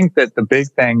I think that the big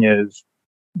thing is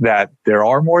that there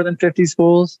are more than 50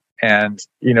 schools. And,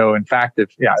 in fact,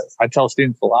 I tell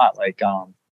students a lot, like,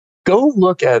 go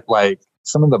look at like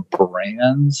some of the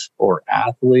brands or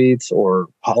athletes or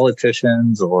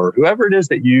politicians or whoever it is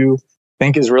that you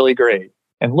think is really great,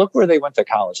 and look where they went to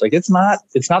college. Like, it's not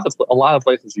a lot of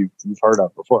places you've heard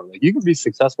of before. Like, you can be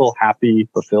successful, happy,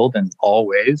 fulfilled in all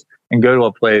ways and go to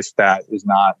a place that is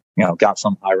not, got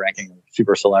some high ranking,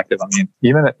 super selective. I mean,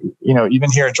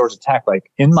 even here at Georgia Tech,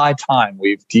 like in my time,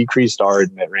 we've decreased our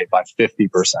admit rate by 50%,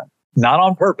 not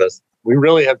on purpose. We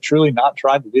really have truly not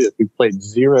tried to do this. We've played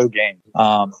 0 games,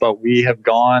 but we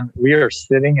are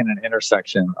sitting in an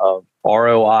intersection of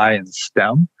ROI and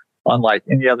STEM, unlike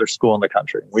any other school in the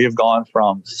country. We have gone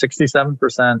from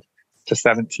 67% to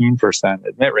 17%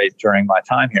 admit rate during my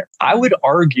time here. I would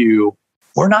argue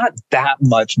we're not that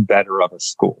much better of a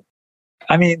school.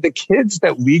 I mean, the kids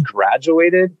that we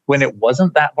graduated when it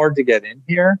wasn't that hard to get in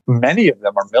here, many of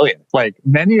them are millionaires. Like,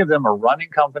 many of them are running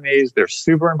companies. They're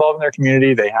super involved in their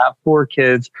community. They have 4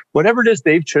 kids. Whatever it is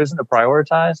they've chosen to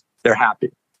prioritize, they're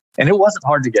happy. And it wasn't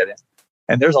hard to get in.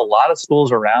 And there's a lot of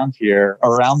schools around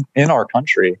in our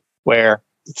country where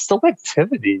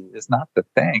selectivity is not the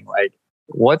thing. Like,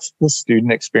 what's the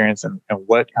student experience and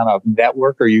what kind of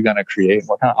network are you going to create?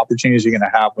 What kind of opportunities are you going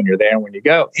to have when you're there and when you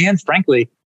go? And frankly,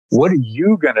 what are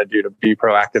you going to do to be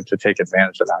proactive to take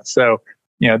advantage of that? So,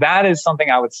 that is something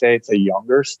I would say to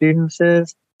younger students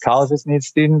is colleges need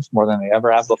students more than they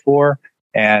ever have before.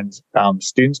 And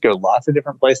students go lots of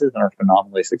different places and are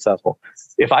phenomenally successful.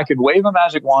 If I could wave a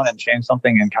magic wand and change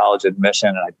something in college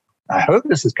admission, and I hope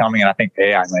this is coming, and I think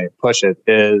AI may push it,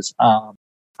 is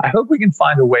I hope we can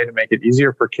find a way to make it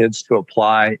easier for kids to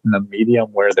apply in the medium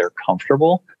where they're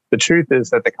comfortable. The truth is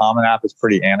that the Common App is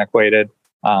pretty antiquated.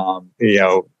 Not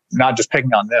just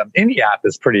picking on them. Any app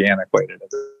is pretty antiquated at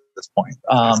this point.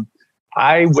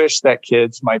 I wish that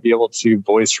kids might be able to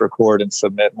voice record and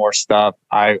submit more stuff.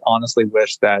 I honestly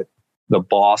wish that the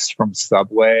boss from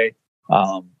Subway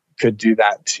could do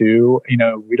that too.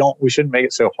 We shouldn't make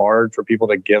it so hard for people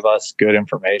to give us good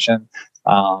information.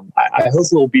 I hope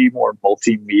we'll be more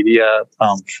multimedia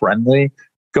friendly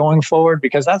going forward,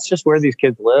 because that's just where these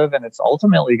kids live, and it's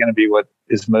ultimately going to be what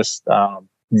is most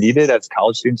needed as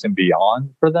college students and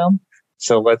beyond for them.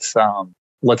 So let's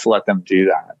let them do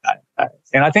that.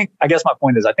 I guess my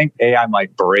point is, I think AI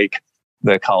might break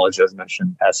the college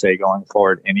admission essay going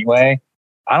forward anyway.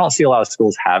 I don't see a lot of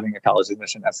schools having a college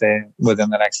admission essay within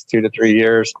the next 2 to 3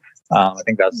 years. I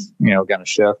think that's, going to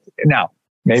shift. Now,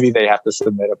 maybe they have to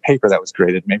submit a paper that was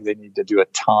graded. Maybe they need to do a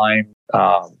time,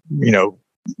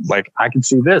 like I can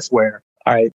see this where,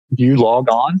 all right, you log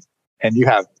on and you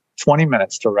have 20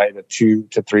 minutes to write a 2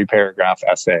 to 3 paragraph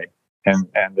essay. And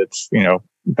it's,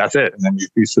 that's it. And then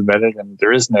you submit it, and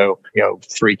there is no,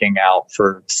 freaking out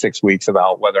for 6 weeks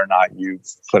about whether or not you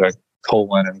put a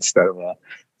colon instead of a,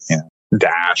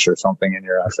 dash or something in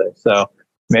your essay. So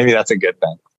maybe that's a good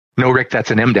thing. No, Rick, that's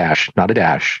an M dash, not a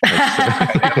dash.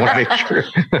 I want to make sure.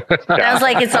 Sounds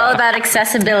like it's all about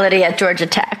accessibility at Georgia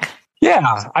Tech.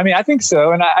 Yeah, I think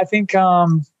so. And I think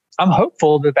I'm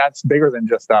hopeful that that's bigger than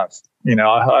just us.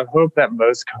 I hope that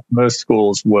most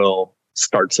schools will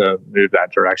start to move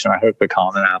that direction. I hope the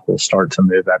Common App will start to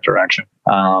move that direction.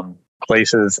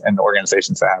 Places and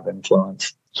organizations that have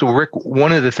influence. So, Rick,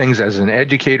 one of the things as an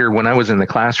educator, when I was in the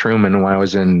classroom and when I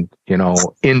was in,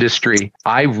 industry,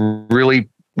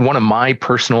 one of my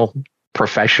personal,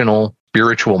 professional,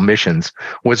 spiritual missions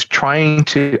was trying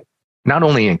to not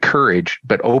only encourage,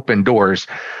 but open doors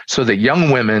so that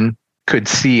young women could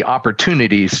see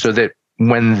opportunities, so that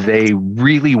when they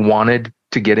really wanted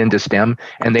to get into STEM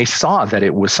and they saw that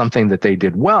it was something that they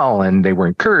did well and they were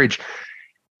encouraged,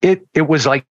 it was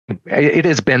like, it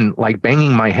has been like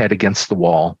banging my head against the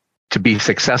wall to be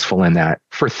successful in that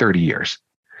for 30 years.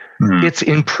 Mm-hmm. It's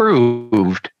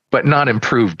improved, but not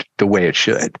improved the way it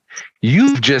should.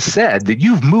 You've just said that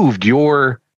you've moved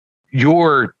your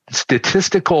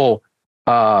statistical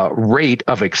rate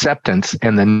of acceptance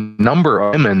and the number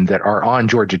of women that are on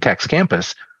Georgia Tech's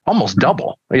campus almost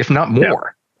double, if not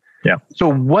more. Yeah.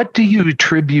 So what do you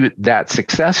attribute that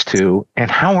success to, and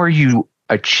how are you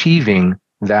achieving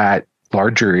that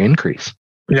larger increase?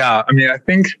 Yeah, I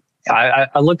think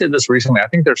I looked at this recently. I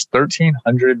think there's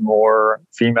 1,300 more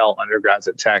female undergrads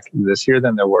at Tech this year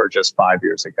than there were just 5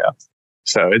 years ago.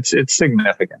 So it's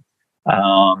significant.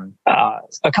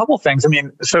 A couple things.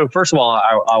 So first of all,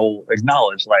 I will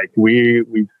acknowledge, like, we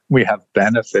have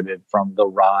benefited from the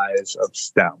rise of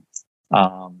STEM.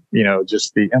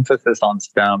 Just the emphasis on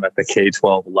STEM at the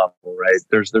K-12 level, right?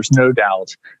 There's no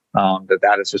doubt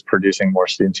that is just producing more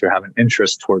students who have an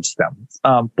interest towards STEM,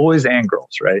 boys and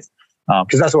girls, right?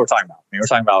 Because that's what we're talking about. We're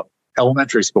talking about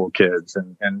elementary school kids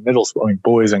and middle school,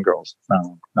 boys and girls,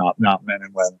 not men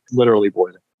and women, literally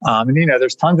boys.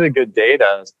 There's tons of good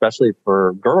data, especially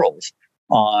for girls,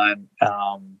 on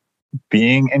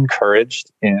being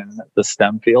encouraged in the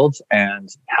STEM fields, and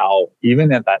how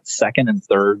even at that second and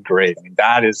third grade,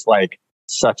 that is like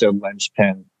such a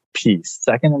linchpin piece.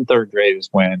 Second and third grade is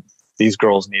when these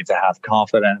girls need to have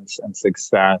confidence and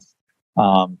success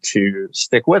to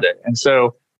stick with it. And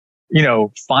so,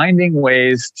 finding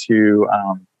ways to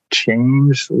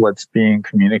change what's being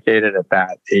communicated at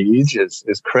that age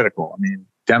is critical.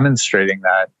 Demonstrating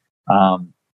that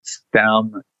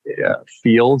STEM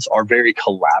fields are very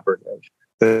collaborative.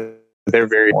 They're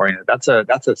very oriented. That's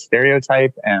a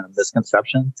stereotype and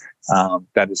misconception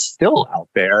that is still out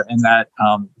there, and that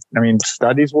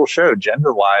studies will show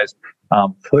gender-wise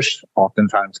push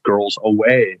oftentimes girls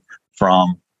away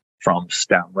from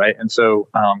STEM, right? And so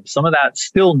some of that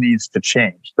still needs to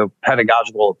change. The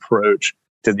pedagogical approach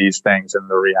to these things and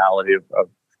the reality of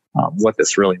what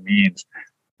this really means.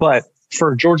 But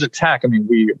for Georgia Tech,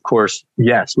 we, of course,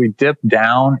 yes, we dip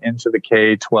down into the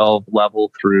K-12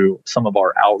 level through some of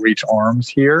our outreach arms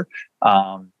here.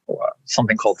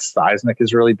 Something called Seismic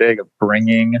is really big, of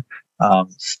bringing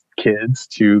kids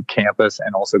to campus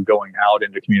and also going out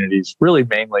into communities, really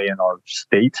mainly in our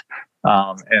state,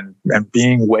 and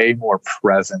being way more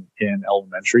present in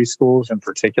elementary schools in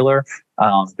particular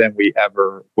than we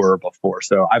ever were before.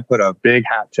 So I put a big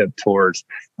hat tip towards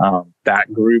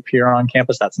that group here on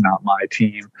campus. That's not my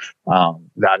team.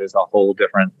 That is a whole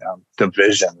different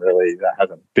division, really, that has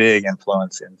a big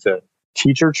influence into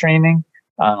teacher training,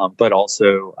 but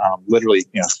also literally,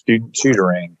 student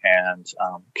tutoring and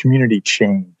community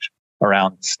change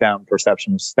around STEM,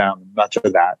 perception of STEM. Much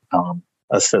of that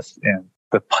assists in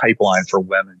the pipeline for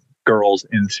women, girls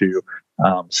into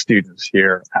students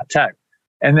here at Tech.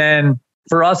 And then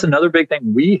for us, another big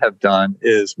thing we have done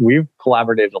is we've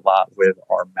collaborated a lot with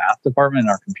our math department and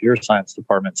our computer science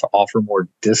department to offer more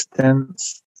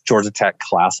distance Georgia Tech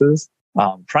classes,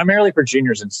 primarily for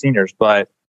juniors and seniors. But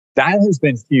that has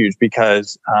been huge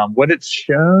because what it's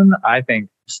shown, I think,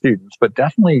 students, but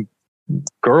definitely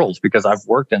girls, because I've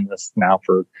worked in this now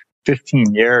for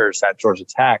 15 years at Georgia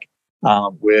Tech,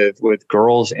 with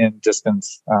girls in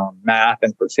distance math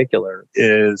in particular,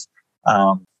 is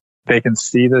they can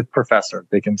see the professor,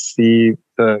 they can see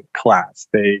the class,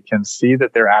 they can see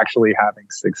that they're actually having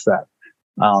success,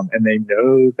 and they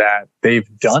know that they've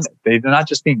done it. They're not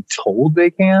just being told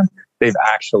they can, they've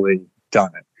actually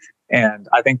done it. And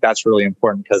I think that's really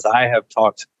important because I have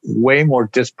talked way more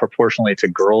disproportionately to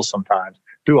girls sometimes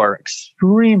who are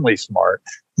extremely smart,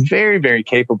 very, very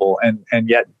capable, and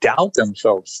yet doubt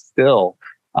themselves still,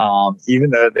 even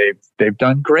though they've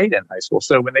done great in high school.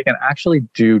 So when they can actually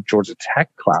do Georgia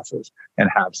Tech classes and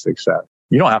have success,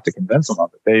 you don't have to convince them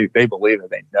of it. They believe it,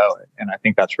 they know it. And I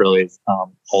think that's really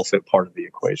also part of the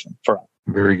equation for us.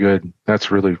 Very good.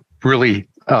 That's really, really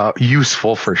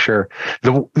useful for sure.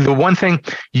 The one thing,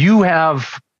 you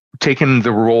have taken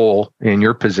the role in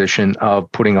your position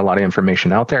of putting a lot of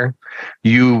information out there.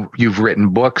 You've written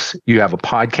books. You have a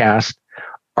podcast.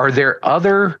 Are there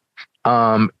other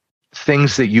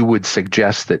things that you would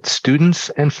suggest that students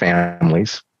and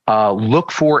families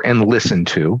look for and listen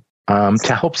to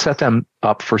help set them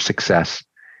up for success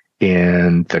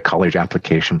in the college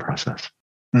application process?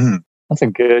 Mm-hmm. That's a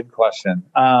good question.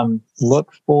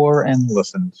 Look for and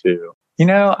listen to.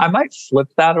 I might flip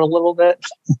that a little bit.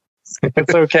 If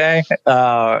it's okay.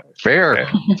 Fair.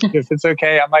 If it's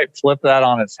okay, I might flip that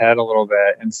on its head a little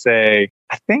bit and say,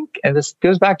 I think, and this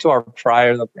goes back to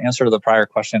the answer to the prior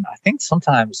question, I think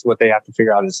sometimes what they have to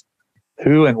figure out is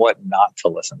who and what not to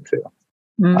listen to.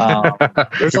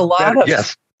 There's a lot of,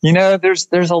 yes.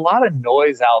 There's a lot of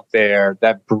noise out there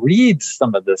that breeds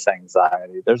some of this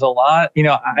anxiety. There's a lot,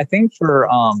 I think for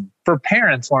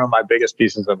parents, one of my biggest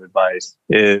pieces of advice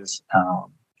is,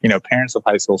 parents of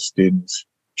high school students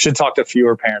should talk to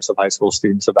fewer parents of high school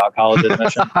students about college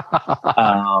admission,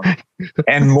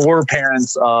 and more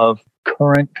parents of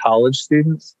current college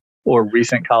students or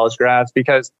recent college grads,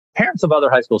 because parents of other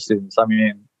high school students,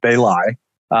 they lie,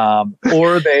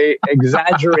 or they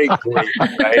exaggerate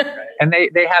greatly, right? And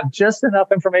they have just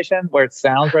enough information where it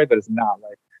sounds right, but it's not.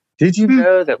 Like, did you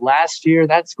know that last year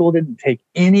that school didn't take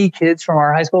any kids from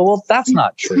our high school? Well, that's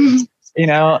not true,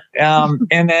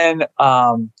 and then,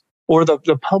 or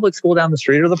the public school down the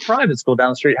street or the private school down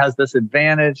the street has this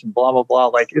advantage and blah, blah, blah.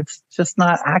 Like, it's just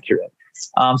not accurate.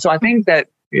 So I think that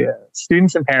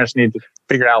students and parents need to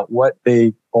figure out what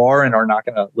they are and are not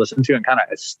going to listen to and kind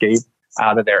of escape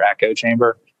out of their echo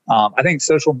chamber. I think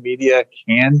social media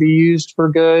can be used for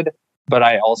good, but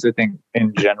I also think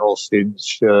in general, students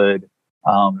should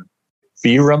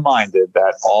be reminded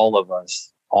that all of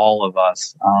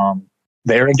us,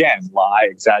 there again, lie,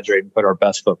 exaggerate, and put our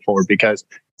best foot forward, because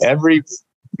every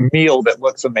meal that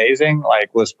looks amazing,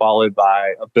 was followed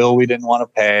by a bill we didn't want to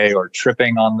pay or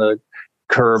tripping on the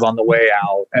curb on the way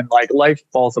out. And life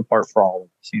falls apart for all of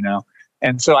us,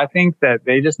 And so I think that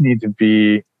they just need to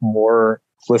be more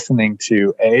listening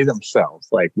to themselves.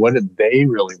 What did they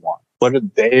really want? What are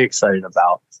they excited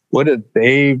about? What are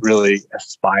they really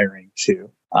aspiring to?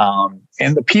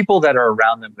 And the people that are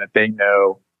around them that they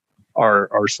know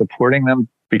are supporting them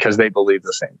because they believe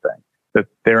the same thing, that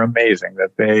they're amazing,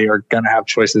 that they are going to have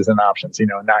choices and options, and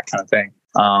that kind of thing,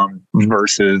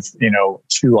 versus,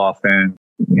 too often,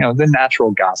 the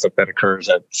natural gossip that occurs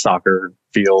at soccer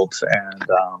fields and,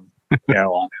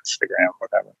 on Instagram,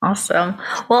 whatever. Awesome.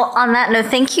 Well, on that note,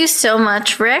 thank you so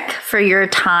much, Rick, for your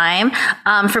time.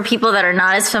 For people that are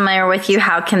not as familiar with you,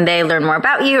 how can they learn more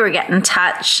about you or get in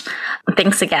touch?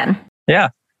 Thanks again. Yeah,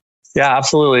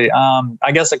 absolutely.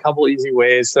 I guess a couple easy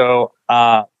ways. So,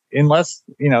 unless,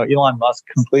 Elon Musk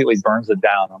completely burns it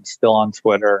down, I'm still on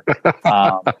Twitter,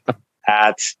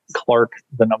 at Clark,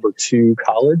 the number 2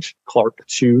 college, Clark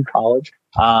 2 college.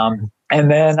 And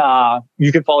then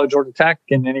you can follow Georgia Tech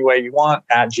in any way you want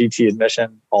at GT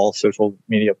Admission, all social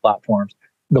media platforms.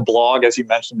 the blog, as you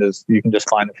mentioned, is you can just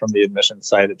find it from the admissions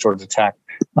site at Georgia Tech.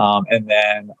 And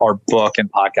then our book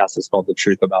and podcast is called The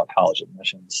Truth About College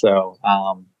Admissions. So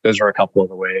those are a couple of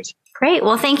the ways. Great.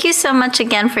 Well, thank you so much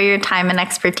again for your time and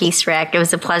expertise, Rick. It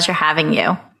was a pleasure having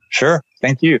you. Sure.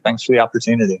 Thank you. Thanks for the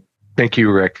opportunity. Thank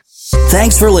you, Rick.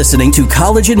 Thanks for listening to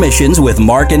College Admissions with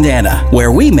Mark and Anna,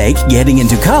 where we make getting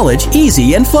into college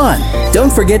easy and fun. Don't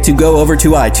forget to go over to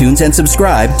iTunes and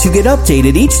subscribe to get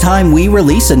updated each time we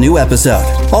release a new episode.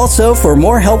 Also, for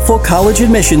more helpful college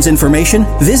admissions information,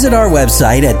 visit our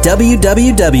website at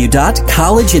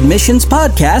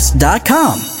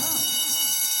www.collegeadmissionspodcast.com.